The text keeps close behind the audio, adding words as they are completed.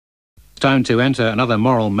Time to enter another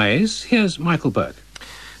moral maze. Here's Michael Buerk.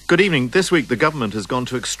 Good evening. This week the government has gone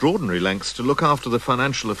to extraordinary lengths to look after the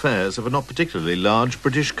financial affairs of a not particularly large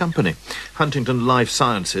British company. Huntington Life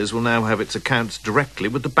Sciences will now have its accounts directly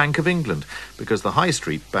with the Bank of England because the high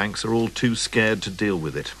street banks are all too scared to deal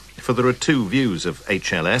with it. For there are two views of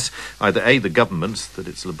HLS, either A, the government's, that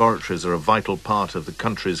its laboratories are a vital part of the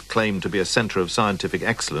country's claim to be a centre of scientific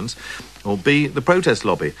excellence, or B, the protest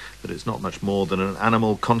lobby, that it's not much more than an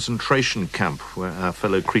animal concentration camp where our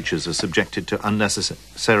fellow creatures are subjected to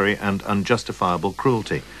unnecessary and unjustifiable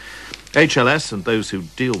cruelty. HLS and those who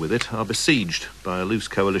deal with it are besieged by a loose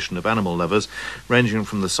coalition of animal lovers, ranging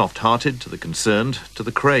from the soft-hearted to the concerned to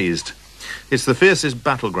the crazed. It's the fiercest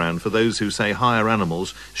battleground for those who say higher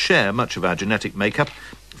animals share much of our genetic makeup,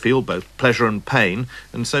 feel both pleasure and pain,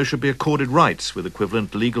 and so should be accorded rights with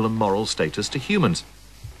equivalent legal and moral status to humans.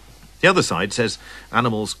 The other side says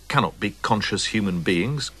animals cannot be conscious human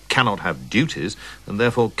beings, cannot have duties, and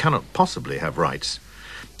therefore cannot possibly have rights.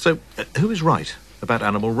 So, who is right about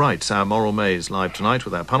animal rights? Our moral maze live tonight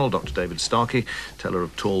with our panel, Dr. David Starkey, teller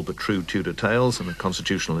of tall but true Tudor tales and a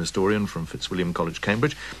constitutional historian from Fitzwilliam College,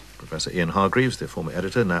 Cambridge, Professor Ian Hargreaves, the former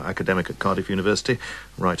editor, now academic at Cardiff University,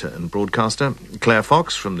 writer and broadcaster, Claire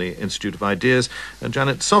Fox from the Institute of Ideas, and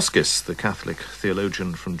Janet Soskice, the Catholic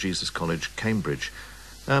theologian from Jesus College, Cambridge.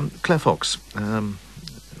 Claire Fox,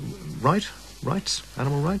 rights,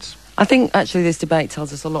 animal rights? I think actually this debate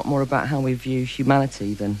tells us a lot more about how we view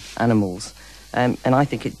humanity than animals, and I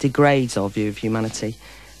think it degrades our view of humanity.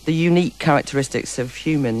 The unique characteristics of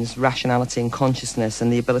humans, rationality and consciousness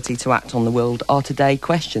and the ability to act on the world are today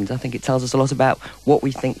questioned. I think it tells us a lot about what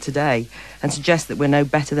we think today and suggests that we're no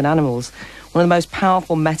better than animals. One of the most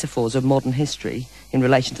powerful metaphors of modern history in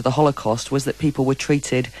relation to the Holocaust was that people were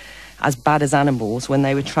treated as bad as animals when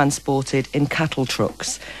they were transported in cattle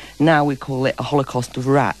trucks. Now we call it a Holocaust of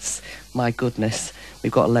rats. My goodness,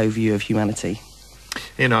 we've got a low view of humanity.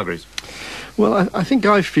 Ian Hargreaves. Well, I think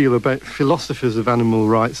I feel about philosophers of animal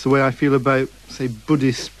rights the way I feel about, say,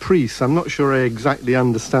 Buddhist priests. I'm not sure I exactly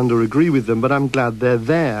understand or agree with them, but I'm glad they're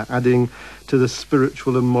there, adding to the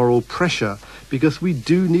spiritual and moral pressure, because we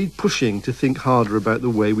do need pushing to think harder about the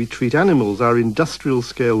way we treat animals. Our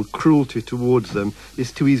industrial-scale cruelty towards them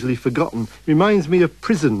is too easily forgotten. Reminds me of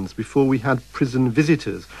prisons before we had prison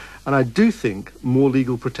visitors, and I do think more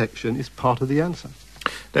legal protection is part of the answer.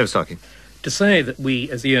 David Starkey. To say that we,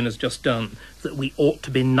 as Ian has just done, that we ought to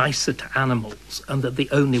be nicer to animals and that the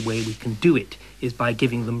only way we can do it is by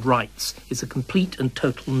giving them rights is a complete and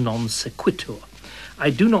total non sequitur. I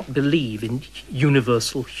do not believe in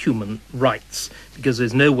universal human rights because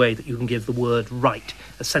there's no way that you can give the word right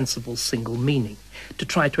a sensible single meaning. To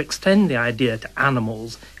try to extend the idea to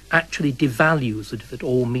animals actually devalues it at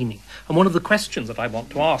all meaning. And one of the questions that I want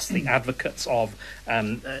to ask the advocates of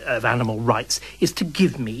animal rights is to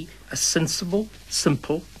give me a sensible,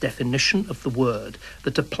 simple definition of the word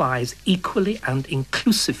that applies equally and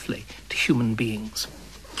inclusively to human beings.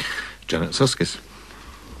 Janet Soskice.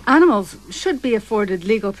 Animals should be afforded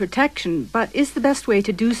legal protection, but is the best way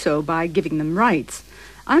to do so by giving them rights?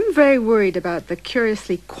 I'm very worried about the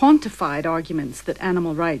curiously quantified arguments that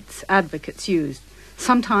animal rights advocates use.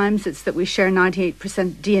 Sometimes it's that we share 98%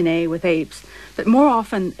 DNA with apes, but more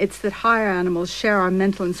often it's that higher animals share our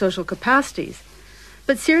mental and social capacities.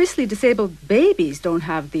 But seriously disabled babies don't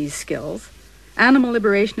have these skills. Animal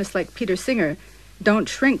liberationists like Peter Singer don't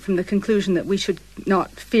shrink from the conclusion that we should not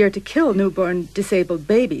fear to kill newborn disabled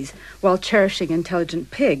babies while cherishing intelligent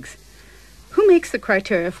pigs. Who makes the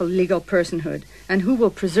criteria for legal personhood, and who will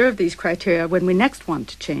preserve these criteria when we next want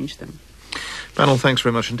to change them? Panel, thanks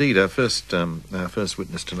very much indeed. Our first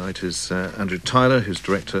witness tonight is Andrew Tyler, who's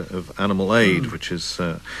director of Animal Aid, which is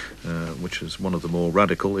one of the more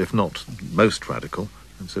radical, if not most radical,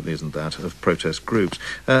 and certainly isn't that, of protest groups.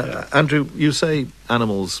 Andrew, you say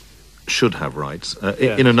animals should have rights.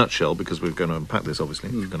 In a nutshell, because we're going to unpack this, obviously,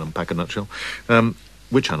 we're going to unpack a nutshell.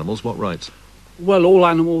 Which animals, what rights? Well, all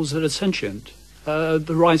animals that are sentient.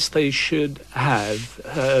 The rights they should have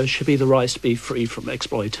should be the rights to be free from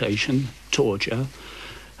exploitation, torture,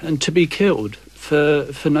 and to be killed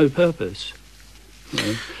for no purpose.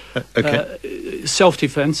 You know.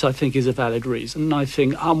 Self-defense, I think, is a valid reason. I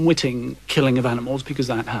think unwitting killing of animals, because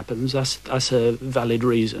that happens, that's a valid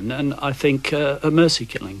reason. And I think a mercy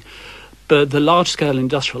killing. But the large-scale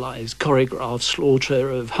industrialised, choreographed slaughter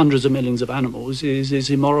of hundreds of millions of animals is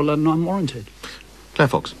immoral and unwarranted. Claire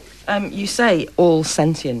Fox. You say all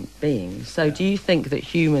sentient beings, so do you think that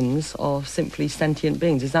humans are simply sentient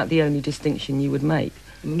beings? Is that the only distinction you would make?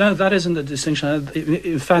 No, that isn't the distinction.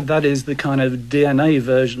 In fact, that is the kind of DNA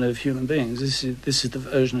version of human beings. This is the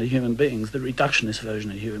version of human beings, the reductionist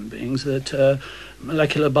version of human beings that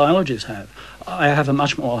molecular biologists have. I have a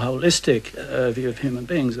much more holistic view of human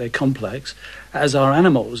beings. They're complex, as are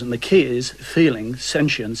animals, and the key is feeling,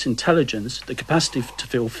 sentience, intelligence, the capacity to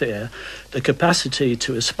feel fear, the capacity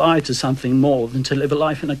to aspire to something more than to live a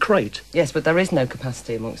life in a crate. Yes, but there is no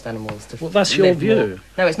capacity amongst animals to Well, that's your view. More.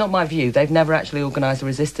 No, it's not my view. They've never actually organised a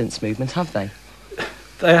resistance movement, have they?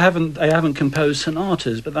 They haven't composed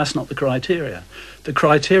sonatas, but that's not the criteria. The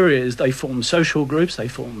criteria is they form social groups, they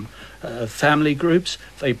form family groups,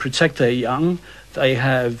 they protect their young, they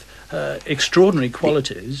have extraordinary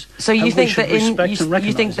qualities. So you think that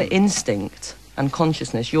you think that instinct and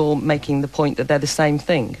consciousness, you're making the point that they're the same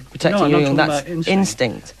thing. Protecting your young, that's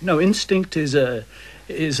instinct. No, instinct is a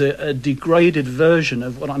degraded version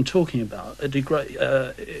of what I'm talking about.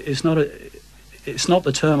 It's not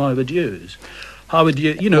the term I would use. But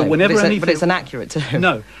it's an accurate term.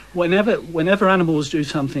 No, whenever animals do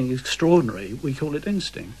something extraordinary, we call it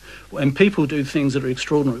instinct. When people do things that are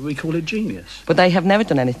extraordinary, we call it genius. But they have never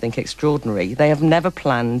done anything extraordinary. They have never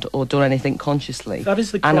planned or done anything consciously. That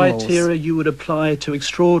is the criteria you would apply to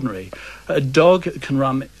extraordinary. A dog can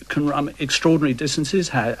run extraordinary distances,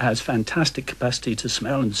 has fantastic capacity to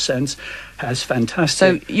smell and sense, has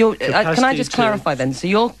fantastic. So can I just clarify then? So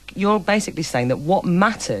you're basically saying that what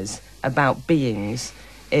matters about beings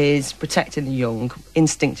is protecting the young,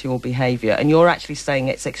 instinctual behaviour, and you're actually saying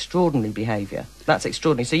it's extraordinary behaviour. That's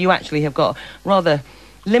extraordinary. So you actually have got a rather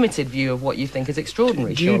limited view of what you think is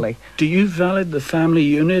extraordinary, surely. Do you valid the family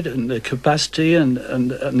unit and the capacity and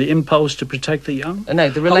the impulse to protect the young? No,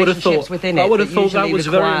 the relationships within it. I would have thought that was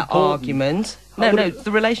very important. Argument. No,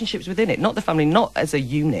 the relationships within it, not the family, not as a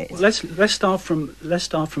unit. Well, let's start from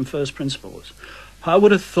first principles. I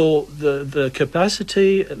would have thought the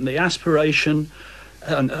capacity and the aspiration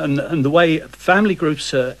and the way family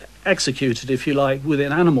groups are executed, if you like,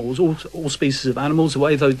 within animals, all species of animals, the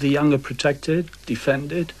way the young are protected,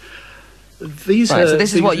 defended. So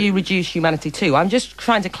this is what you reduce humanity to. I'm just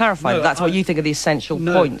trying to clarify that that's what you think are the essential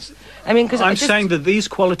points. I mean, because I'm saying that these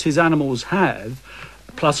qualities animals have,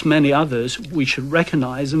 plus many others, we should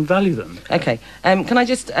recognise and value them. OK. Can I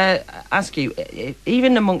just ask you,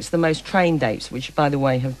 even amongst the most trained apes, which, by the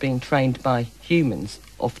way, have been trained by humans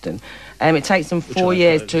often, it takes them 4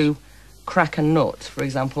 years to crack a nut, for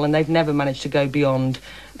example, and they've never managed to go beyond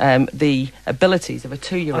the abilities of a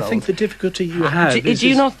 2-year-old. I think the difficulty you have do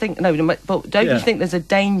you not think... No, but don't you think there's a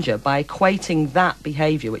danger by equating that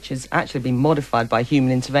behaviour, which has actually been modified by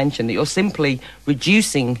human intervention, that you're simply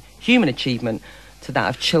reducing human achievement to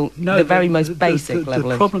that of the very most basic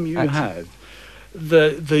level of... The problem you have,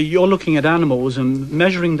 you're looking at animals and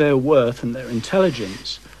measuring their worth and their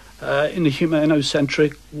intelligence in a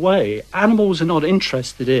humanocentric way. Animals are not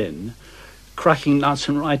interested in cracking nuts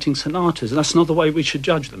and writing sonatas. That's not the way we should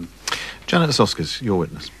judge them. Janet Soskice, your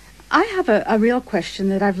witness. I have a real question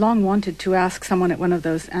that I've long wanted to ask someone at one of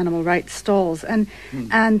those animal rights stalls, and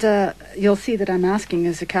you'll see that I'm asking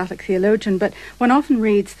as a Catholic theologian, but one often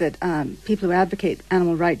reads that people who advocate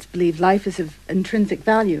animal rights believe life is of intrinsic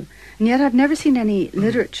value, and yet I've never seen any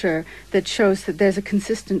literature that shows that there's a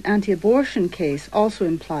consistent anti-abortion case also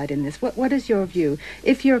implied in this. What is your view?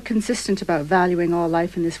 If you're consistent about valuing all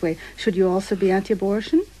life in this way, should you also be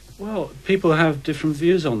anti-abortion? Well, people have different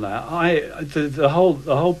views on that. The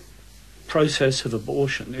whole process of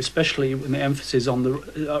abortion, especially when the emphasis on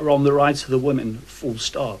the rights of the women, full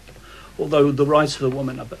stop, although the rights of the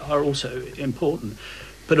woman are also important.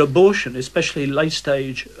 But abortion, especially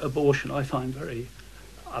late-stage abortion, I find very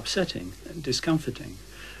upsetting and discomforting.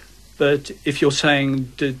 But if you're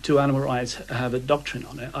saying, do animal rights have a doctrine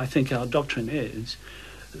on it, I think our doctrine is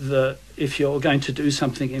that if you're going to do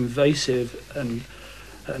something invasive and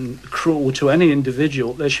cruel to any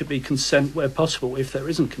individual, there should be consent where possible. If there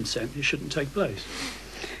isn't consent, it shouldn't take place.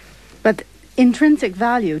 But intrinsic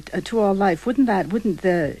value to all life, wouldn't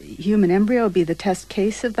the human embryo be the test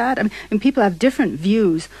case of that? I mean, people have different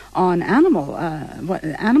views on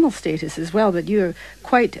animal status as well, but you're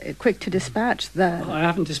quite quick to dispatch that. I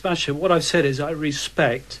haven't dispatched it. What I've said is I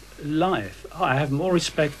respect life. I have more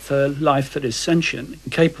respect for life that is sentient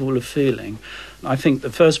and capable of feeling. I think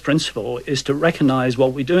the first principle is to recognise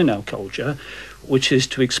what we do in our culture, which is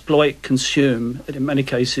to exploit, consume, and in many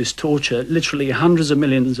cases torture literally hundreds of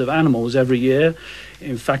millions of animals every year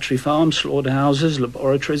in factory farms, slaughterhouses,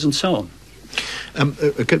 laboratories and so on.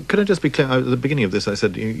 Could I just be clear? At the beginning of this I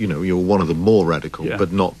said, you're one of the more radical,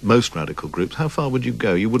 but not most radical groups. How far would you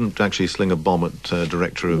go? You wouldn't actually sling a bomb at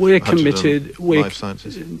Director of Huntington Life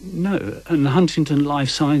Sciences? No, and Huntington Life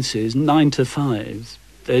Sciences, 9 to 5,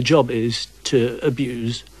 Their job is to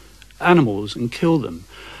abuse animals and kill them.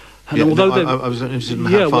 And Yeah, although I was interested in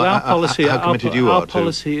how far, our policy, how committed you are our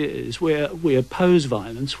policy is we oppose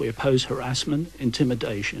violence, we oppose harassment,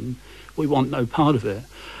 intimidation. We want no part of it.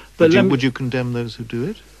 But would you condemn those who do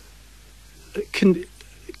it?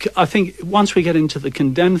 I think once we get into the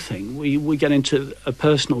condemn thing, we get into a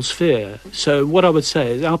personal sphere. So what I would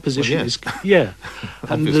say is our position is,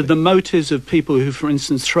 and the motives of people who, for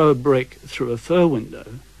instance, throw a brick through a fur window,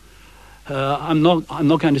 I'm not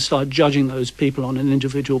going to start judging those people on an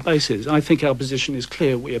individual basis. I think our position is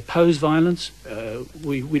clear. We oppose violence.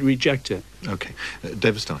 We reject it. Okay.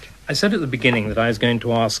 David Starkey. I said at the beginning that I was going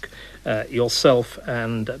to ask yourself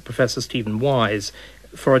and Professor Steven Wise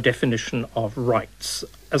for a definition of rights.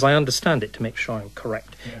 As I understand it, to make sure I'm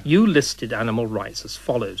correct, you listed animal rights as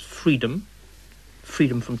follows: freedom,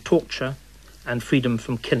 freedom from torture, and freedom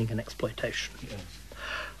from killing and exploitation. Yes.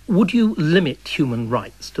 Would you limit human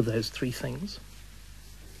rights to those three things?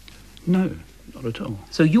 No, not at all.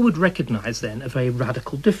 So you would recognise then a very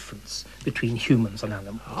radical difference between humans and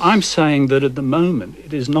animals? I'm saying that at the moment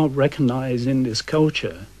it is not recognised in this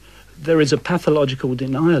culture. There is a pathological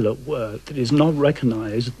denial at work that is not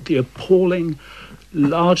recognised the appalling,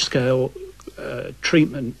 large-scale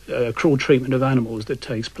cruel treatment of animals that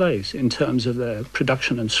takes place in terms of their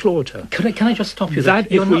production and slaughter. Can I just stop you there?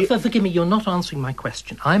 Forgive me, you're not answering my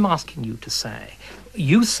question. I'm asking you to say,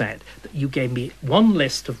 you said that you gave me one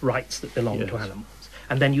list of rights that belong to animals.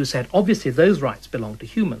 And then you said, obviously, those rights belong to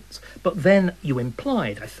humans. But then you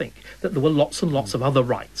implied, I think, that there were lots and lots of other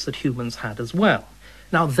rights that humans had as well.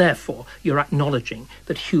 Now, therefore, you're acknowledging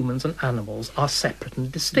that humans and animals are separate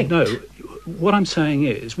and distinct. No, what I'm saying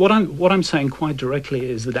is, what I'm saying quite directly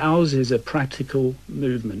is that ours is a practical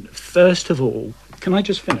movement. First of all, can I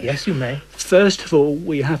just finish? Yes, you may. First of all,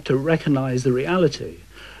 we have to recognise the reality.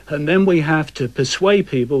 And then we have to persuade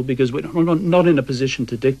people, because we're not in a position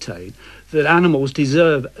to dictate, that animals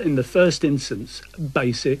deserve, in the first instance,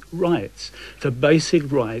 basic rights. For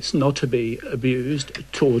basic rights not to be abused,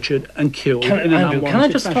 tortured and killed in an unwanted Can I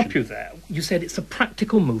just fashion. stop you there? You said it's a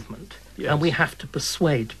practical movement, Yes. and we have to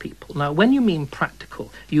persuade people. Now, when you mean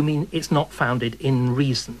practical, you mean it's not founded in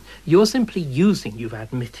reason. You're simply using, you've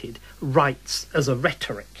admitted, rights as a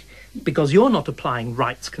rhetoric, because you're not applying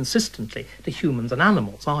rights consistently to humans and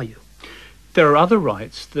animals, are you? There are other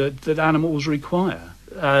rights that animals require.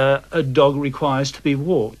 A dog requires to be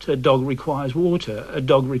walked. A dog requires water. A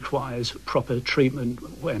dog requires proper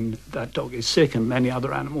treatment when that dog is sick, and many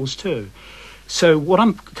other animals too. So what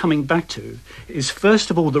I'm coming back to is, first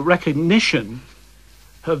of all, the recognition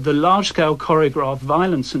of the large-scale choreographed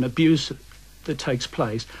violence and abuse that takes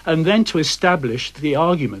place, and then to establish the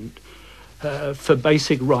argument for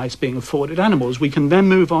basic rights being afforded animals. We can then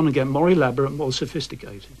move on and get more elaborate, more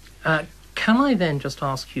sophisticated. Can I then just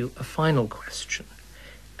ask you a final question?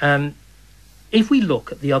 If we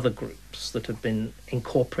look at the other groups that have been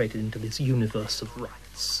incorporated into this universe of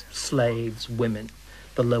rights, slaves, women,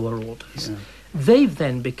 the lower orders, they've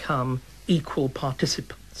then become equal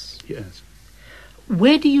participants. Yes.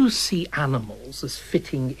 Where do you see animals as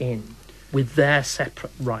fitting in with their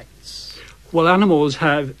separate rights? Well, animals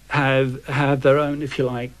have their own, if you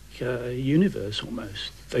like, universe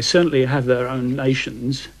almost. They certainly have their own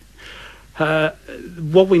nations.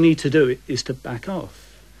 What we need to do is to back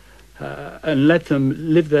off and let them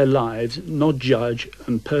live their lives, not judge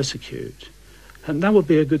and persecute. And that would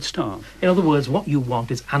be a good start. In other words, what you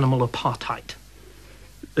want is animal apartheid.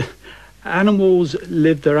 Animals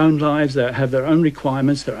live their own lives, they have their own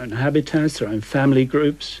requirements, their own habitats, their own family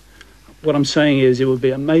groups. What I'm saying is it would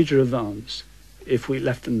be a major advance if we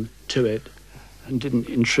left them to it and didn't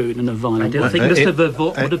intrude in a violent way. I don't think Mr.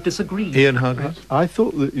 Vervoort would have disagreed. Ian Hargreaves? I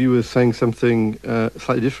thought that you were saying something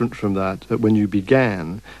slightly different from that when you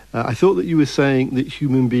began. I thought that you were saying that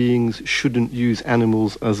human beings shouldn't use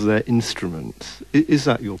animals as their instruments. Is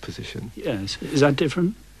that your position? Yes. Is that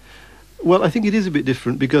different? Well, I think it is a bit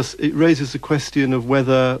different, because it raises the question of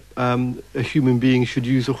whether a human being should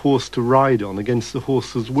use a horse to ride on against the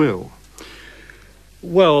horse's will.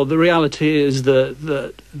 Well, the reality is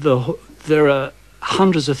that there are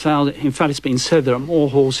hundreds of thousands, in fact it's been said there are more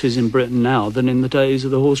horses in Britain now than in the days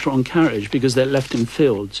of the horse-drawn carriage, because they're left in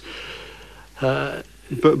fields.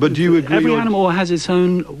 But do you agree? Every animal has its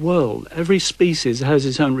own world. Every species has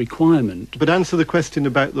its own requirement. But answer the question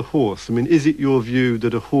about the horse. I mean, is it your view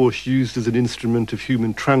that a horse used as an instrument of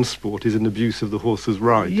human transport is an abuse of the horse's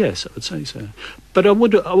right? Yes, I would say so. But I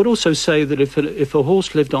would also say that if a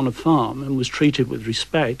horse lived on a farm and was treated with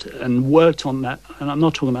respect and worked on that, and I'm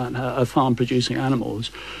not talking about a farm producing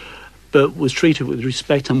animals, but was treated with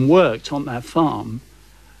respect and worked on that farm,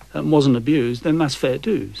 and wasn't abused, then that's fair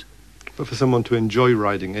dues. But for someone to enjoy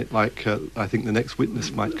riding it, like I think the next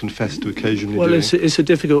witness might confess to occasionally doing. Well, it's a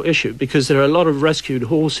difficult issue because there are a lot of rescued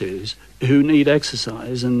horses who need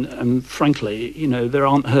exercise, and frankly, there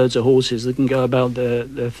aren't herds of horses that can go about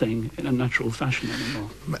their thing in a natural fashion anymore.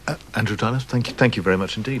 Andrew Tyler, thank you very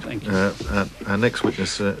much indeed. Thank you. Our next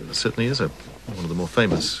witness certainly is one of the more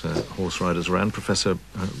famous horse riders around, Professor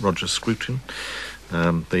Roger Scruton,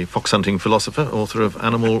 the fox hunting philosopher, author of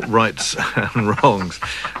Animal Rights and Wrongs.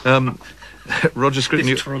 Roger Scruton,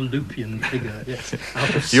 this Trollopian figure, yes,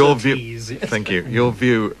 out of your Soskice, view. yes. Thank you. Your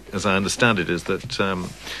view, as I understand it, is that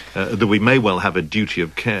that we may well have a duty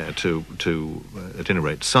of care to at any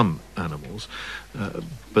rate, some animals,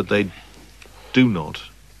 but they do not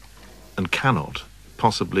and cannot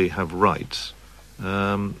possibly have rights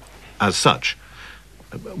as such.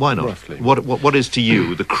 Why not? Roughly. What is to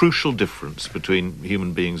you the crucial difference between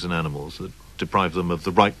human beings and animals that deprive them of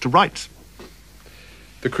the right to rights?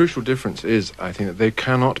 The crucial difference is, I think, that they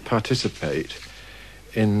cannot participate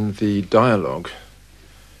in the dialogue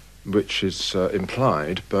which is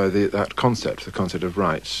implied by that concept, the concept of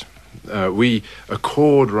rights. We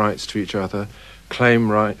accord rights to each other,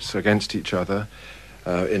 claim rights against each other.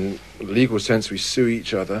 In legal sense, we sue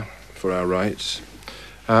each other for our rights.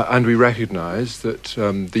 And we recognise that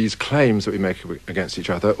these claims that we make against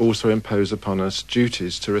each other also impose upon us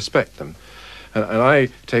duties to respect them. And I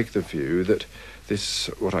take the view that this,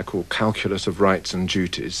 what I call calculus of rights and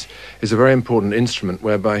duties, is a very important instrument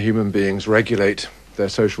whereby human beings regulate their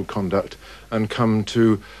social conduct and come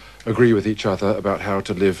to agree with each other about how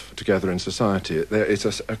to live together in society. It's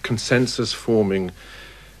a consensus-forming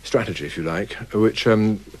strategy, if you like, which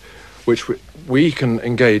we can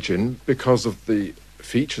engage in because of the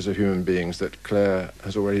features of human beings that Claire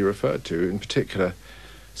has already referred to, in particular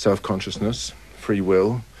self-consciousness, free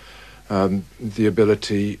will, the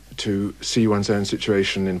ability to see one's own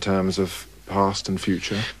situation in terms of past and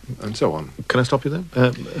future, and so on. Can I stop you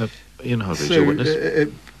there? Ian Hargreaves, your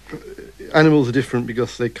witness. Animals are different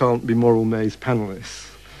because they can't be moral maze panellists.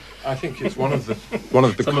 I think it's one of the Some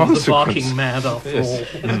of the barking mad after all.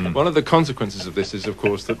 One of the consequences of this is, of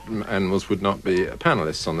course, that animals would not be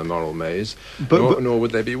panellists on the moral maze, nor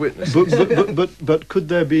would they be witnesses. But could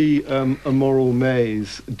there be a moral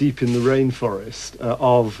maze deep in the rainforest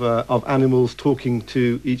of animals talking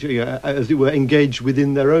to each other, as it were, engaged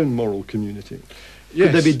within their own moral community? Yes,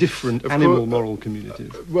 could there be different animal moral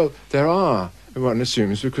communities? Well, there are. One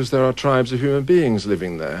assumes because there are tribes of human beings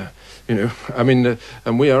living there.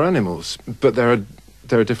 And we are animals, but there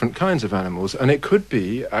are different kinds of animals, and it could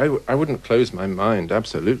be, I wouldn't close my mind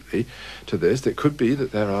absolutely to this, it could be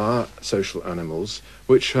that there are social animals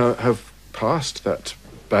which have passed that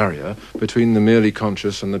barrier between the merely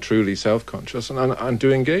conscious and the truly self-conscious and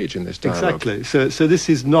do engage in this dialogue. Exactly. So this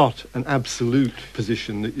is not an absolute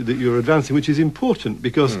position that you're advancing, which is important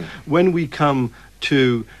because when we come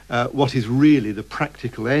to what is really the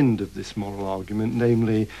practical end of this moral argument,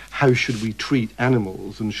 namely how should we treat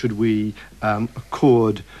animals and should we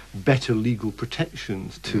accord better legal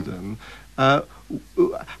protections to them.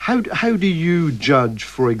 How do you judge,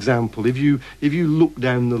 for example, if you look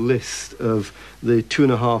down the list of the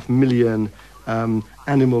 2.5 million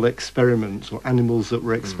animal experiments or animals that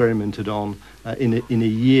were experimented on in a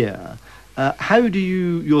year, how do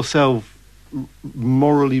you yourself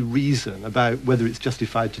morally reason about whether it's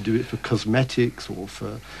justified to do it for cosmetics or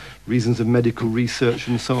for reasons of medical research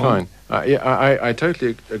and so on? Fine. I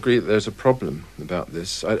totally agree that there's a problem about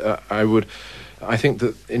this. I think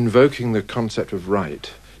that invoking the concept of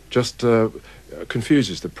right just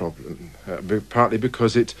confuses the problem, partly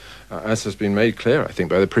because it, as has been made clear, I think,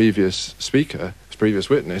 by the previous speaker, previous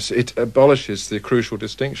witness, it abolishes the crucial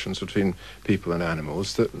distinctions between people and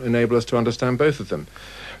animals that enable us to understand both of them.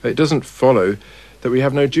 It doesn't follow that we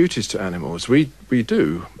have no duties to animals. We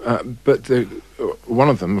do, but one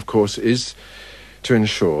of them, of course, is to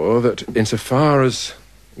ensure that insofar as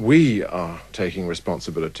we are taking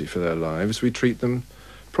responsibility for their lives, we treat them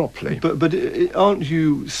properly. But aren't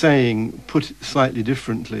you saying, put slightly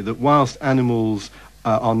differently, that whilst animals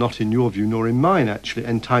are not, in your view, nor in mine, actually,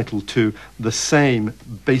 entitled to the same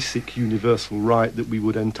basic universal right that we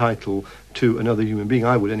would entitle to another human being,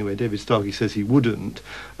 I would anyway, David Starkey says he wouldn't,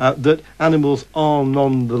 that animals are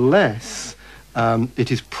nonetheless,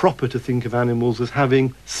 it is proper to think of animals as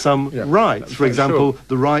having some rights. For example,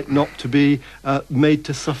 the right not to be made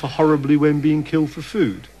to suffer horribly when being killed for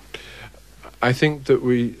food. I think that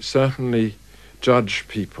we certainly judge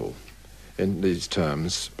people in these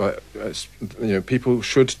terms, but people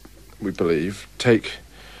should, we believe, take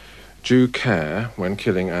due care when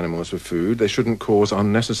killing animals for food. They shouldn't cause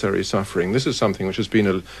unnecessary suffering. This is something which has been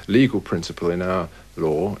a legal principle in our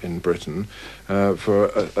law in Britain for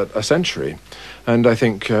a century. And I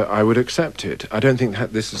think I would accept it. I don't think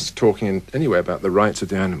that this is talking in any way about the rights of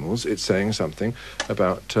the animals. It's saying something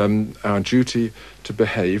about our duty to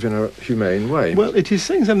behave in a humane way. Well, it is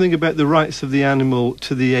saying something about the rights of the animal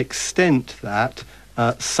to the extent that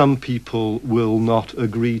some people will not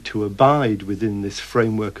agree to abide within this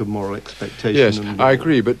framework of moral expectation. Yes, and I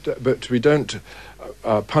agree, but we don't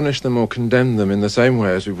punish them or condemn them in the same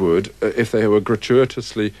way as we would if they were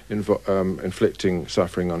gratuitously inflicting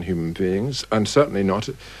suffering on human beings, and certainly not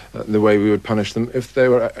the way we would punish them if they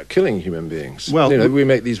were killing human beings. Well, we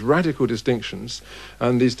make these radical distinctions,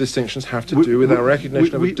 and these distinctions have to do with our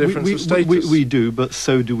recognition of a difference of status. We do, but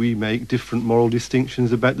so do we make different moral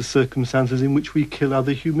distinctions about the circumstances in which we kill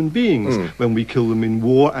other human beings. When we kill them in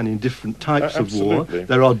war and in different types of war,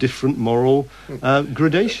 there are different moral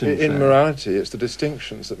gradations. In morality, it's the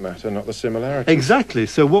distinctions that matter, not the similarities. Exactly.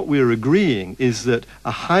 So what we're agreeing is that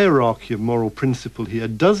a hierarchy of moral principle here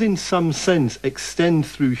does in some sense extend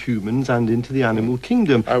through humans and into the animal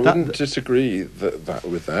kingdom. I wouldn't disagree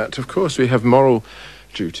with that. Of course, we have moral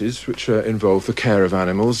duties which involve the care of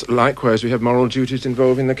animals. Likewise, we have moral duties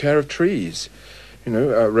involving the care of trees.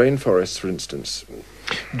 Rainforests, for instance.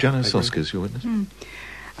 Janice Soskice, your witness.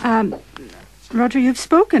 Roger, you've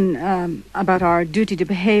spoken about our duty to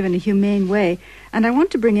behave in a humane way, and I want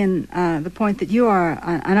to bring in the point that you are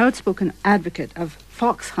an outspoken advocate of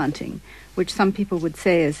fox hunting, which some people would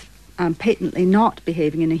say is patently not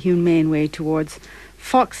behaving in a humane way towards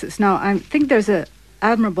foxes. Now, I think there's an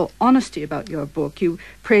admirable honesty about your book. You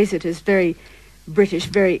praise it as very British,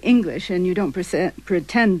 very English, and you don't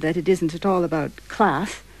pretend that it isn't at all about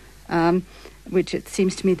class, which it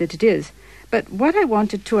seems to me that it is. But what I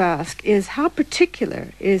wanted to ask is, how particular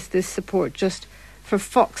is this support just for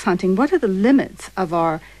fox hunting? What are the limits of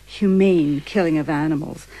our humane killing of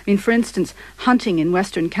animals? I mean, for instance, hunting in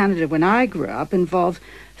Western Canada when I grew up involved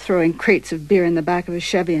throwing crates of beer in the back of a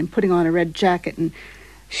Chevy and putting on a red jacket and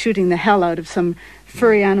shooting the hell out of some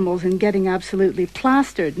furry animals and getting absolutely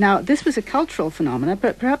plastered. Now, this was a cultural phenomenon,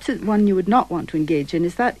 but perhaps it's one you would not want to engage in.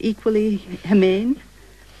 Is that equally humane?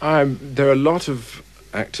 There are a lot of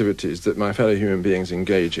activities that my fellow human beings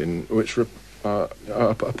engage in which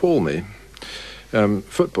appall me.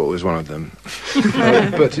 Football is one of them.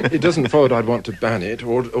 But it doesn't follow that I'd want to ban it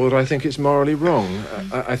or that I think it's morally wrong.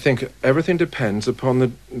 I think everything depends upon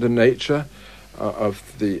the nature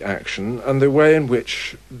of the action and the way in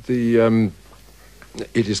which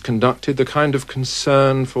it is conducted, the kind of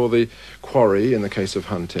concern for the quarry in the case of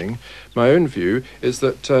hunting. My own view is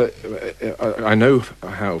that I know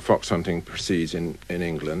how fox hunting proceeds in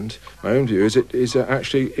England. My own view is it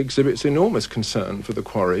actually exhibits enormous concern for the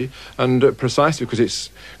quarry, and precisely because it's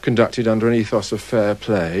conducted under an ethos of fair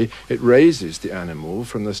play, it raises the animal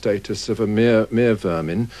from the status of a mere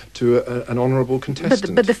vermin to an honourable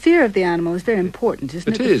contestant. But the fear of the animal is very important,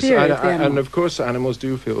 isn't it? It is, and of course animals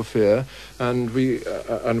do feel fear, and we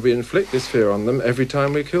inflict this fear on them every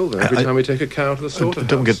time we kill them, every time we take a cow to the slaughterhouse.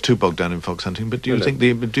 Don't get too bogged down in fox hunting, but do you think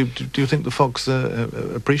the fox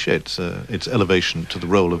appreciates its elevation to the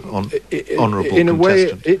role of honourable contestant? In a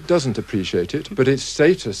way, it doesn't appreciate it, but its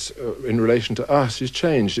status in relation to us is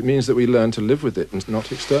changed. It means that we learn to live with it and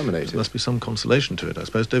not exterminate it. There must be some consolation to it, I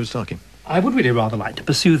suppose. David Starkey. I would really rather like to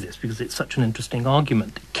pursue this because it's such an interesting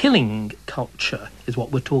argument. Killing culture is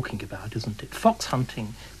what we're talking about, isn't it? Fox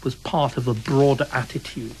hunting was part of a broader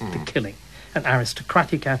attitude to killing. An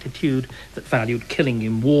aristocratic attitude that valued killing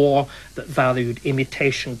in war, that valued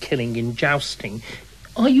imitation killing in jousting.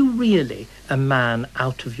 Are you really a man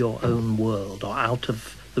out of your own world or out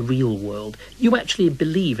of the real world? You actually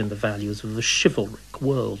believe in the values of a chivalric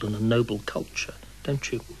world and a noble culture,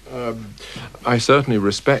 don't you? I certainly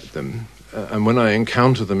respect them, and when I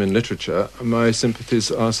encounter them in literature, my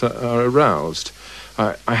sympathies are aroused.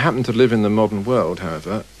 I happen to live in the modern world,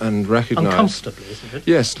 however, and recognise... Uncomfortably, isn't it?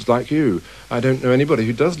 Yes, like you. I don't know anybody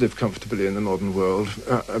who does live comfortably in the modern world,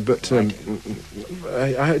 but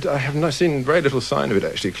I have not seen very little sign of it,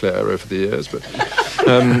 actually, Claire, over the years. But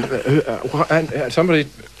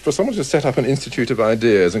for someone to set up an institute of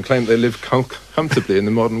ideas and claim they live comfortably in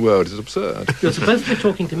the modern world is absurd. You're supposed to be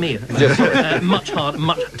talking to me. Yes. Much harder,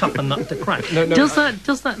 much tougher nut to crack. No, does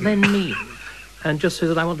that then mean, and just so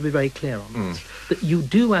that I want to be very clear on this, that you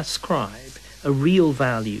do ascribe a real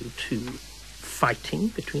value to fighting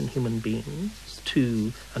between human beings,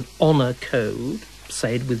 to an honour code,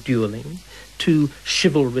 say with duelling, to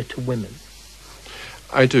chivalry to women?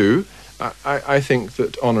 I do. I think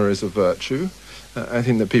that honour is a virtue, I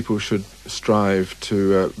think that people should strive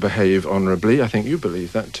to behave honourably. I think you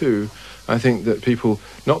believe that too. I think that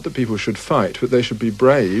not that people should fight, but they should be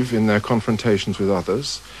brave in their confrontations with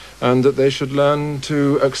others, and that they should learn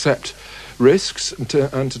to accept risks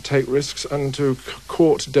and to take risks and to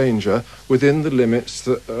court danger within the limits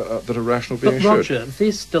that a rational being should. But Roger,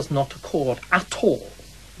 this does not accord at all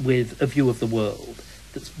with a view of the world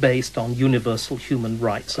that's based on universal human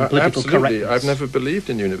rights and political correctness. I've never believed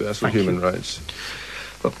in universal human rights.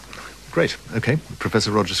 Well, great. Okay,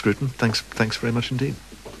 Professor Roger Scruton, thanks very much indeed.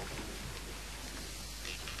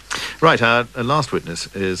 Right, our last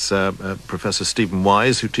witness is Professor Steven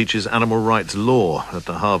Wise, who teaches animal rights law at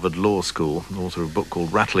the Harvard Law School, author of a book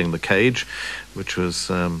called Rattling the Cage, which was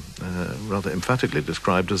rather emphatically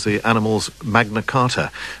described as the animal's Magna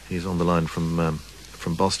Carta. He's on the line from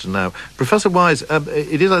Boston now. Professor Wise,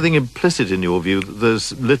 it is, I think, implicit in your view that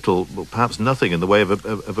there's little, well, perhaps nothing, in the way of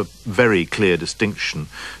a very clear distinction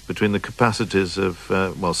between the capacities of,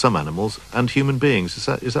 some animals and human beings.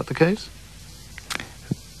 Is that the case?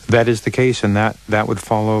 That is the case, and that would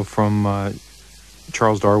follow from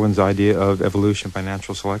Charles Darwin's idea of evolution by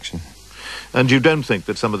natural selection. And you don't think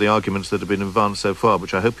that some of the arguments that have been advanced so far,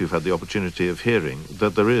 which I hope you've had the opportunity of hearing,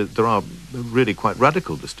 that there are really quite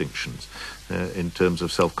radical distinctions in terms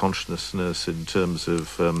of self-consciousness, in terms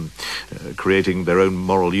of creating their own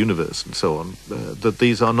moral universe and so on, that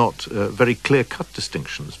these are not very clear-cut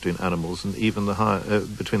distinctions between animals and even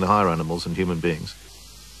between the higher animals and human beings?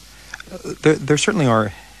 There certainly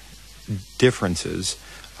are differences.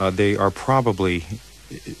 They are probably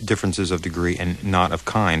differences of degree and not of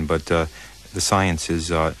kind, but the science is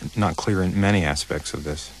not clear in many aspects of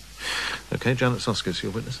this. Okay, Janet Soskice,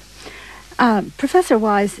 your witness. Professor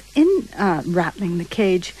Wise, in Rattling the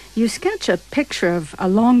Cage, you sketch a picture of a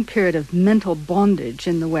long period of mental bondage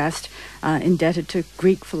in the West, indebted to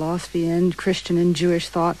Greek philosophy and Christian and Jewish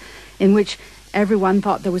thought, in which everyone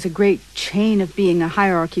thought there was a great chain of being, a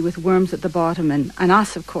hierarchy with worms at the bottom and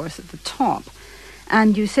us, of course, at the top.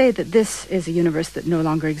 And you say that this is a universe that no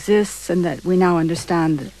longer exists and that we now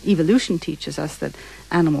understand that evolution teaches us that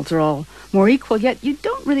animals are all more equal. Yet you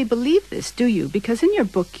don't really believe this, do you? Because in your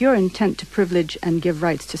book, you're intent to privilege and give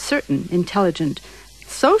rights to certain intelligent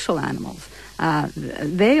social animals.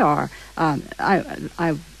 They are,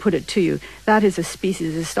 I put it to you, that is a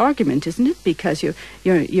speciesist argument, isn't it? Because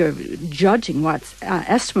you're judging what's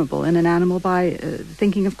estimable in an animal by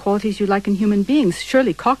thinking of qualities you like in human beings.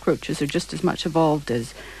 Surely cockroaches are just as much evolved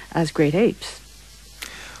as great apes.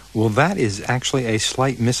 Well, that is actually a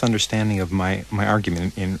slight misunderstanding of my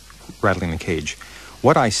argument in Rattling the Cage.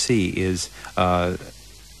 What I see is the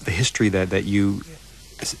history that you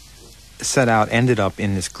set out ended up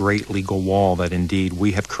in this great legal wall that indeed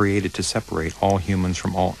we have created to separate all humans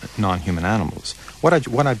from all non-human animals. What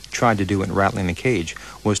I tried to do in Rattling the Cage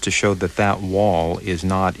was to show that wall is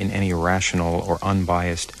not in any irrational or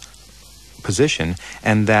unbiased position,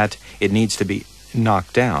 and that it needs to be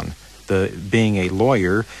knocked down. Being a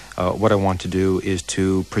lawyer, what I want to do is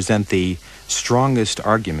to present the strongest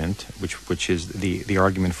argument, which is the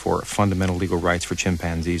argument for fundamental legal rights for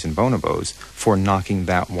chimpanzees and bonobos, for knocking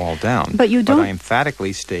that wall down. But you don't. But I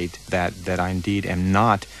emphatically state that I indeed am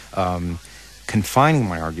not confining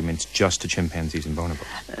my arguments just to chimpanzees and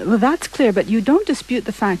bonobos. Well, that's clear, but you don't dispute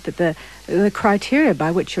the fact that the criteria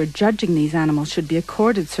by which you're judging these animals should be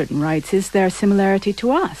accorded certain rights. Is there a similarity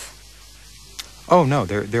to us? Oh, no,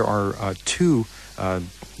 there are two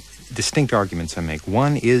distinct arguments I make.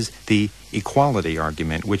 One is the equality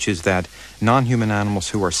argument, which is that non-human animals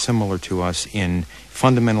who are similar to us in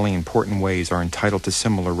fundamentally important ways are entitled to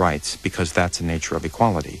similar rights because that's the nature of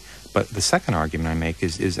equality. But the second argument I make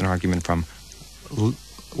is an argument from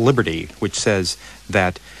liberty, which says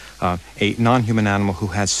that a non-human animal who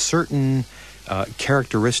has certain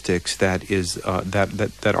characteristics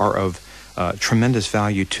that are of tremendous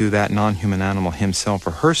value to that non-human animal himself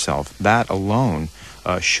or herself, that alone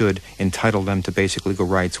should entitle them to basic legal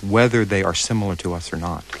rights, whether they are similar to us or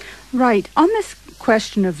not. Right. On this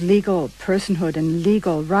question of legal personhood and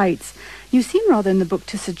legal rights, you seem rather in the book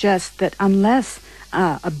to suggest that unless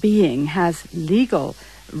a being has legal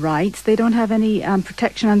rights, they don't have any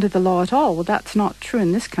protection under the law at all. Well, that's not true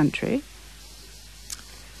in this country.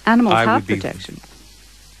 Animals have protection.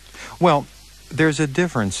 Well, there's a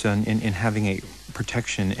difference in having a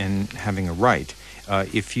protection and having a right.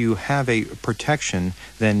 If you have a protection,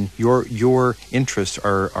 then your interests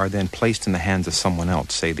are then placed in the hands of someone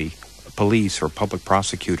else, say the police or public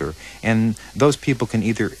prosecutor, and those people can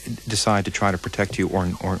either decide to try to protect you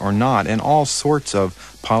or not, and all sorts of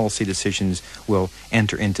policy decisions will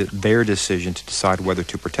enter into their decision to decide whether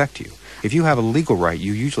to protect you. If you have a legal right,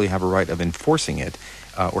 you usually have a right of enforcing it,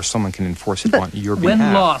 or someone can enforce it on your behalf.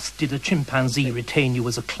 When last did a chimpanzee retain you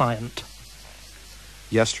as a client?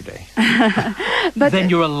 Yesterday. Then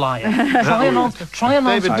you're a liar. Try and answer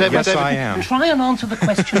Yes, I am. Try and answer the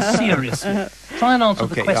question seriously. Try and answer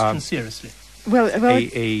the question seriously. Well,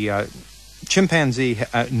 A chimpanzee,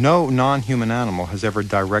 no non-human animal has ever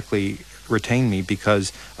directly retained me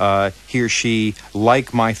because he or she,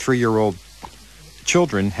 like my 3-year-old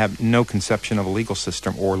children, have no conception of a legal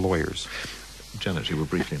system or lawyers. Janet, you were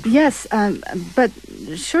briefly... Yes, but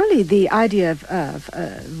surely the idea of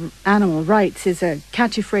animal rights is a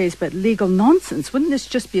catchy phrase, but legal nonsense. Wouldn't this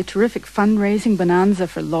just be a terrific fundraising bonanza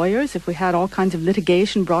for lawyers if we had all kinds of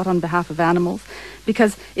litigation brought on behalf of animals?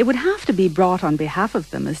 Because it would have to be brought on behalf of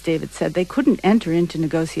them, as David said. They couldn't enter into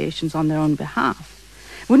negotiations on their own behalf.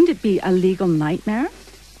 Wouldn't it be a legal nightmare?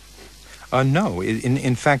 No.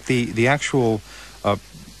 In fact, the actual...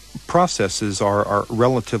 processes are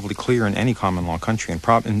relatively clear in any common law country, and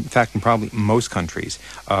in fact, in probably most countries.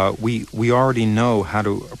 We already know how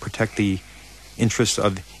to protect the interests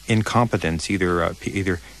of incompetence,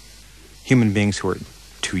 either human beings who are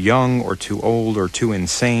too young or too old or too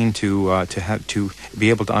insane to be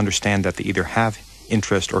able to understand that they either have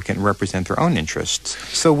interest or can represent their own interests.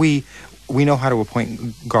 So we know how to appoint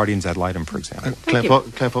guardians ad litem, for example.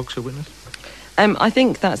 Claire Fox, your witness? I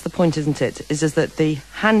think that's the point, isn't it? Is that the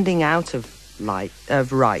handing out of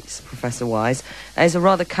rights, Professor Wise, is a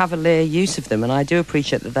rather cavalier use of them, and I do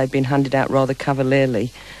appreciate that they've been handed out rather cavalierly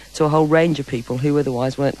to a whole range of people who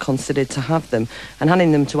otherwise weren't considered to have them, and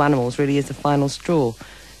handing them to animals really is the final straw.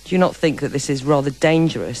 Do you not think that this is rather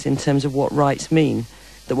dangerous in terms of what rights mean,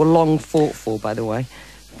 that were long fought for, by the way,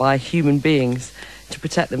 by human beings to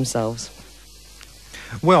protect themselves?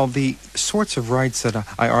 Well, the sorts of rights that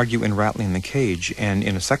I argue in Rattling the Cage, and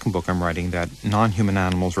in a second book I'm writing that non-human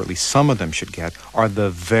animals, or at least some of them, should get, are the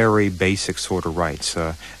very basic sort of rights.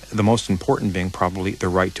 The most important being probably the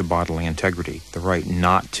right to bodily integrity, the right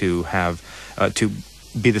not to have, to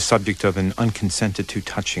be the subject of an unconsented to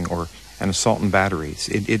touching or an assault and batteries.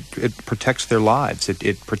 It protects their lives.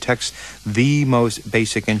 It protects the most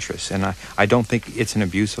basic interests. And I don't think it's an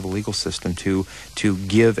abuse of the legal system to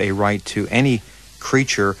give a right to any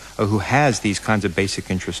creature who has these kinds of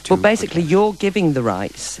basic interests to... Well, basically, you're giving the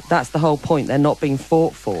rights. That's the whole point. They're not being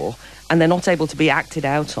fought for, and they're not able to be acted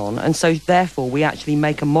out on, and so, therefore, we actually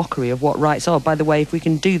make a mockery of what rights are. By the way, if we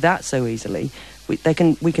can do that so easily, we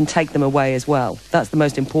can take them away as well. That's the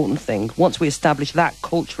most important thing. Once we establish that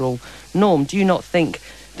cultural norm, do you not think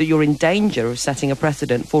that you're in danger of setting a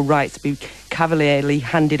precedent for rights to be cavalierly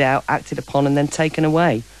handed out, acted upon, and then taken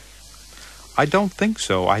away? I don't think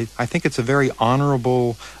so. I think it's a very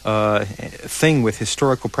honorable thing with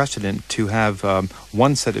historical precedent to have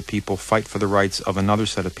one set of people fight for the rights of another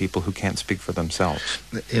set of people who can't speak for themselves.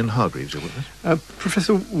 Ian Hargreaves, your witness.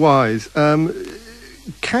 Professor Wise,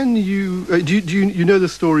 can you do you know the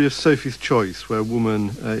story of Sophie's Choice, where a woman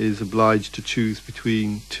is obliged to choose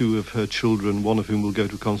between two of her children, one of whom will go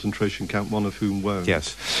to a concentration camp, one of whom won't?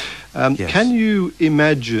 Yes. Yes. Can you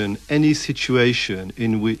imagine any situation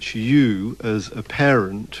in which you, as a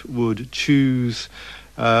parent, would choose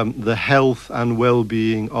the health and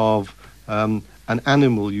well-being of an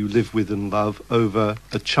animal you live with and love over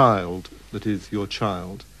a child that is your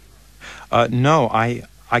child? No,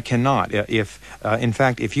 I cannot. In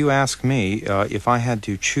fact, if you ask me, if I had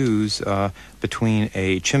to choose between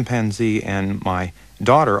a chimpanzee and my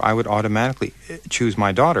daughter, I would automatically choose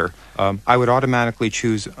my daughter. I would automatically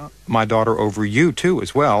choose my daughter over you, too,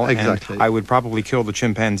 as well. Exactly. And I would probably kill the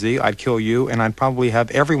chimpanzee, I'd kill you, and I'd probably have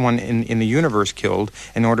everyone in the universe killed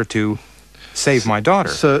in order to save my daughter.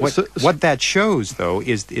 What that shows, though,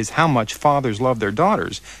 is how much fathers love their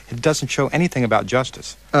daughters. It doesn't show anything about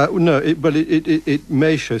justice. No, but it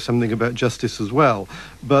may show something about justice as well.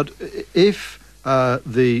 But if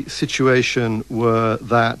the situation were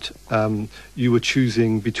that you were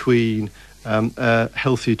choosing between a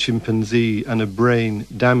healthy chimpanzee and a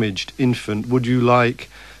brain-damaged infant, would you, like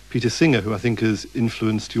Peter Singer, who I think has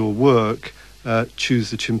influenced your work, choose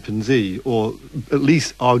the chimpanzee, or at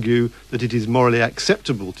least argue that it is morally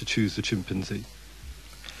acceptable to choose the chimpanzee?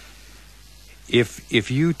 If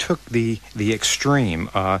you took the extreme,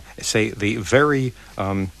 say the very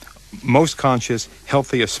most conscious,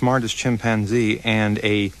 healthiest, smartest chimpanzee and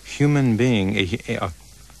a human being,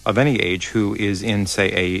 of any age who is in,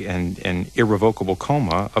 say, an irrevocable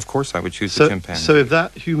coma, of course I would choose the chimpanzee. So if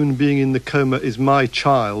that human being in the coma is my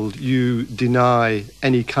child, you deny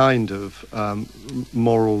any kind of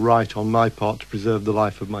moral right on my part to preserve the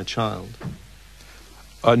life of my child?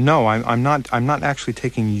 No, I'm not actually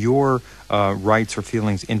taking your rights or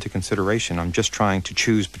feelings into consideration. I'm just trying to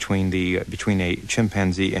choose between a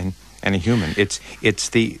chimpanzee and a human. It's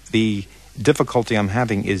the difficulty I'm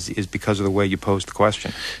having is because of the way you posed the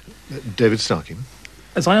question. David Starkey.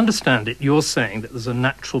 As I understand it, you're saying that there's a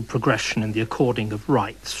natural progression in the according of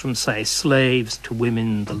rights from, say, slaves to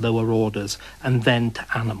women, the lower orders, and then to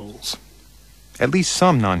animals. At least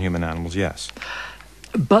some non-human animals, yes.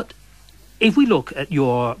 But if we look at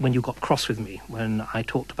when you got cross with me when I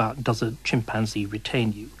talked about does a chimpanzee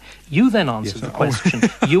retain you, you then answered the question.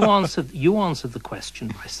 You answered the question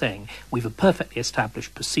by saying we've a perfectly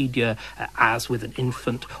established procedure as with an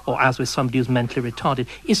infant or as with somebody who's mentally retarded.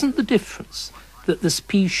 Isn't the difference that the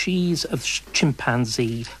species of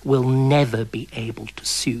chimpanzee will never be able to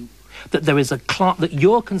sue? That there is a class that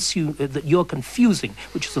you're confusing,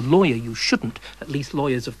 which as a lawyer you shouldn't, at least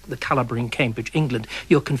lawyers of the calibre in Cambridge, England,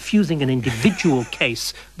 you're confusing an individual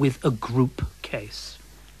case with a group case.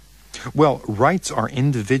 Well, rights are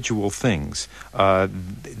individual things. Rights,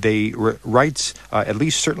 at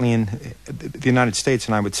least certainly in the United States,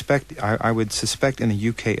 and I would suspect in the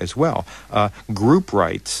UK as well, group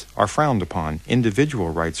rights are frowned upon.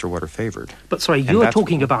 Individual rights are what are favoured. But sorry, you're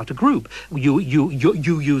talking about a group. You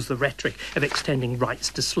use the rhetoric of extending rights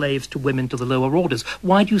to slaves, to women, to the lower orders.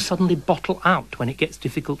 Why do you suddenly bottle out when it gets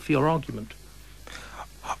difficult for your argument?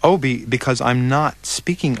 Because I'm not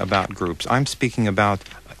speaking about groups. I'm speaking about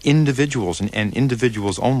individuals and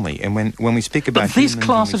individuals only. And when we speak about but this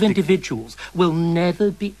class of individuals will never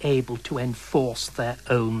be able to enforce their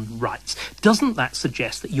own rights. Doesn't that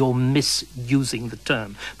suggest that you're misusing the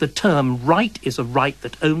term? The term right is a right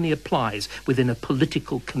that only applies within a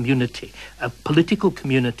political community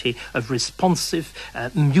of responsive,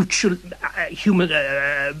 mutual human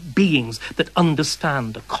beings that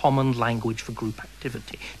understand a common language for group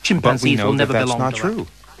activity. Chimpanzees will never belong to that.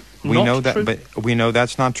 But we know that that's not true. We know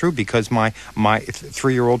that's not true because my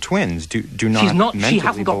 3-year-old twins do not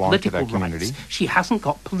mentally belong to that community. She hasn't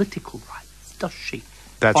got political rights, does she?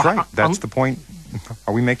 That's right. That's the point.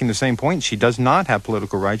 Are we making the same point? She does not have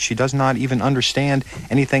political rights. She does not even understand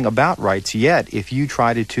anything about rights. Yet, if you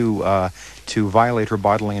try to violate her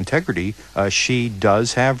bodily integrity, she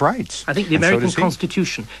does have rights. I think the American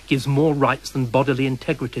Constitution gives more rights than bodily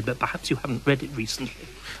integrity, but perhaps you haven't read it recently.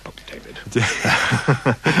 Oh, David.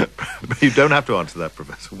 You don't have to answer that,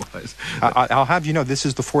 Professor Wise. I'll have you know, this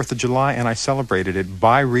is the 4th of July, and I celebrated it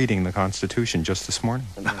by reading the Constitution just this morning.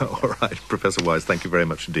 All right, Professor Wise, thank you very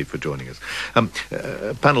much indeed for joining us.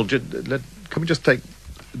 Panel, can we just take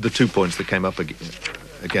the 2 points that came up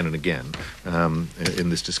again and again in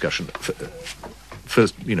this discussion?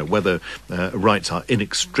 First, whether rights are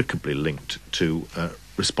inextricably linked to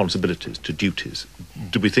responsibilities, to duties.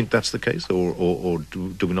 Do we think that's the case, or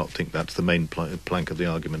do we not think that's the main plank of the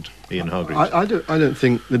argument, Ian Hargreaves? I don't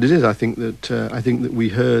think that it is. I think that we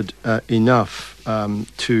heard enough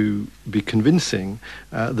to be convincing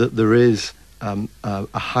that there is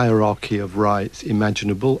a hierarchy of rights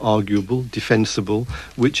imaginable, arguable, defensible,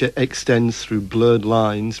 which extends through blurred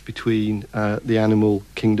lines between the animal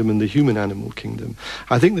kingdom and the human animal kingdom.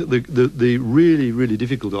 I think that the really, really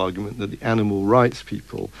difficult argument that the animal rights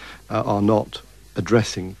people are not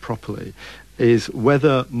addressing properly is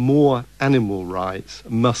whether more animal rights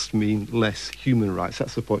must mean less human rights.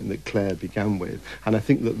 That's the point that Claire began with, and I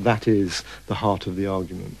think that is the heart of the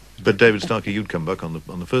argument. But David Starkey, you'd come back on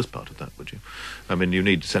the first part of that, would you? I mean, you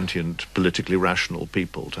need sentient, politically rational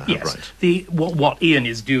people to have rights. What Ian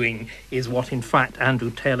is doing is what, in fact,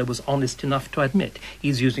 Andrew Taylor was honest enough to admit.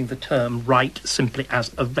 He's using the term right simply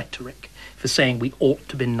as a rhetoric for saying we ought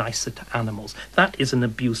to be nicer to animals. That is an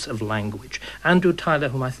abuse of language. Andrew Taylor,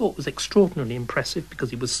 whom I thought was extraordinarily impressive because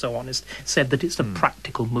he was so honest, said that it's a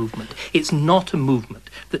practical movement. It's not a movement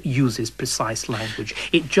that uses precise language.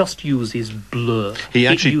 It just uses blur. He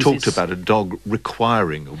actually talked about a dog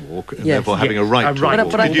requiring a walk and therefore having a right to a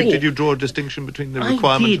walk. Did you draw a distinction between the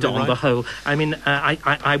requirement and the right? I did, on the whole. I mean,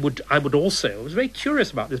 I would also, I was very curious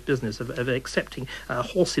about this business of accepting a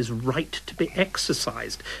horse's right to be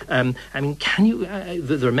exercised. I mean, can you...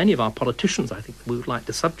 there are many of our politicians, I think, we would like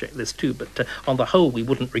to subject this to, but on the whole, we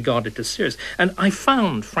wouldn't regard it as serious. And I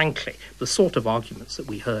found, frankly, the sort of arguments that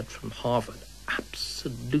we heard from Harvard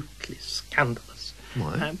absolutely scandalous.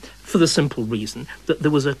 Why? For the simple reason that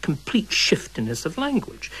there was a complete shiftiness of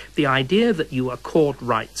language. The idea that you accord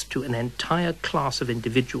rights to an entire class of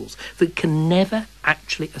individuals that can never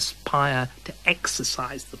actually aspire to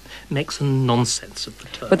exercise them makes a nonsense of the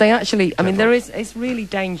term. But they actually, I mean, it's really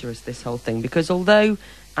dangerous, this whole thing, because although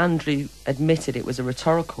Andrew admitted it was a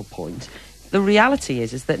rhetorical point, the reality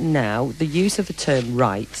is that now the use of the term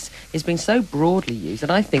rights is being so broadly used,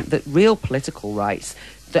 and I think that real political rights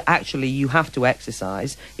that actually you have to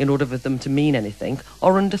exercise in order for them to mean anything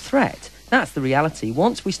are under threat. That's the reality.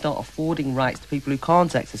 Once we start affording rights to people who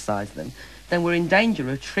can't exercise them, then we're in danger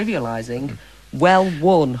of trivialising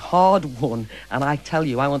well-won, hard-won, and I tell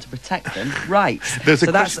you, I want to protect them, rights. So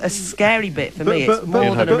that's a scary bit for me. It's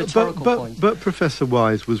more than a rhetorical point. But Professor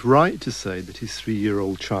Wise was right to say that his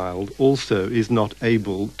 3-year-old child also is not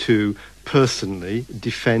able to personally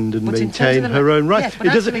defend and maintain her own rights.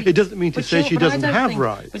 Yes, it doesn't mean to say she doesn't have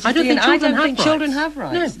rights. I don't think children have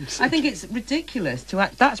rights. No. I think it's ridiculous to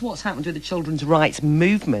act. That's what's happened with the children's rights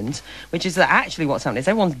movement, which is that actually what's happening is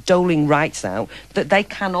everyone's doling rights out that they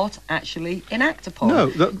cannot actually enact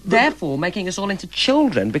upon. Therefore, making us all into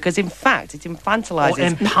children, because in fact it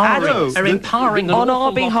infantilises adults. Empowering on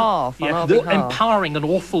our behalf. Empowering an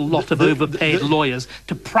awful lot of overpaid lawyers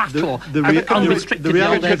to prattle unrestrictedly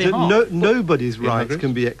on their behalf. Nobody's rights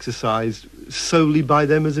can be exercised solely by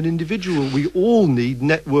them as an individual. We all need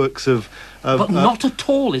networks of... But not at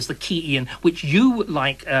all is the key, Ian, which you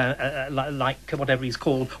like whatever he's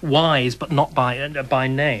called, Wise, but not by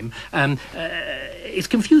name. It's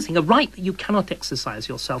confusing. A right that you cannot exercise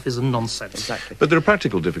yourself is a nonsense. Exactly. But there are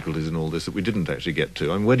practical difficulties in all this that we didn't actually get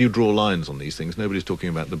to. I mean, where do you draw lines on these things? Nobody's talking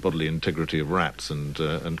about the bodily integrity of rats and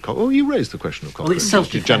oh, you raised the question of cockroaches. Well,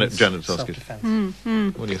 it's self-defense. Janet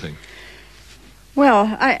Soskice. What do you think?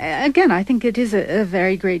 Well, I think it is a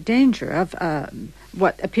very great danger of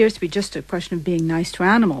what appears to be just a question of being nice to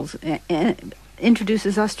animals.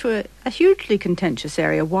 Introduces us to a hugely contentious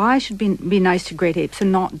area. Why should we be nice to great apes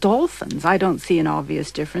and not dolphins? I don't see an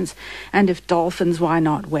obvious difference. And if dolphins, why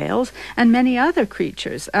not whales? And many other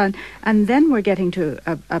creatures. And then we're getting to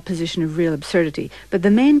a position of real absurdity. But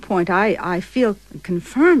the main point I feel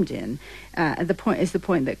confirmed in the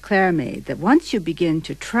point that Claire made, that once you begin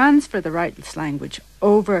to transfer the rights language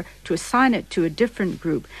over to assign it to a different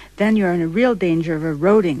group, then you're in a real danger of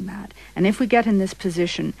eroding that. And if we get in this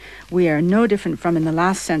position, we are no different from in the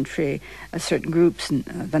last century, certain groups,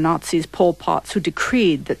 the Nazis, Pol Pots, who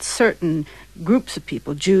decreed that certain groups of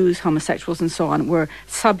people, Jews, homosexuals and so on, were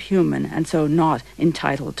subhuman and so not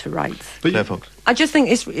entitled to rights. Claire Fox. I just think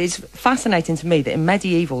it's fascinating to me that in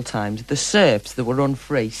medieval times, the serfs that were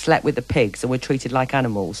unfree slept with the pigs and were treated like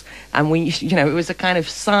animals. And it was a kind of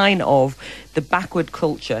sign of the backward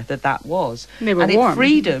culture that was. They were warm.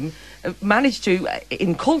 Freedom managed to,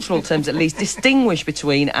 in cultural terms at least, distinguish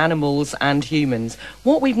between animals and humans.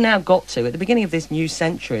 What we've now got to, at the beginning of this new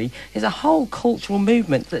century, is a whole cultural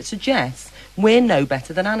movement that suggests we're no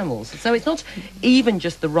better than animals. So it's not even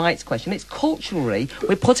just the rights question, it's culturally,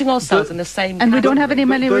 we're putting ourselves in the same category. And we don't have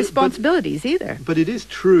any responsibilities either. But it is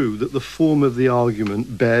true that the form of the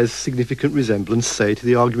argument bears significant resemblance, say, to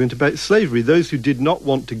the argument about slavery. Those who did not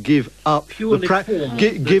want to give up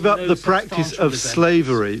the practice of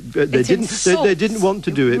slavery, they didn't want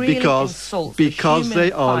to do it because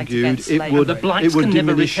they argued it would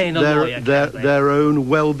diminish their own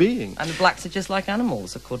well-being. And the blacks are just like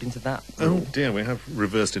animals, according to that rule. Oh dear, we have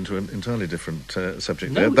reversed into an entirely different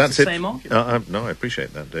subject No, there. it's That's the it. same argument. No, I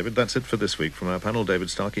appreciate that, David. That's it for this week. From our panel, David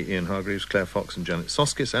Starkey, Ian Hargreaves, Claire Fox and Janet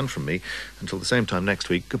Soskice, and from me, until the same time next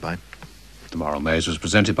week, goodbye. The Moral Maze was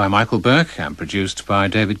presented by Michael Buerk and produced by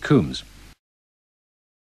David Coombs.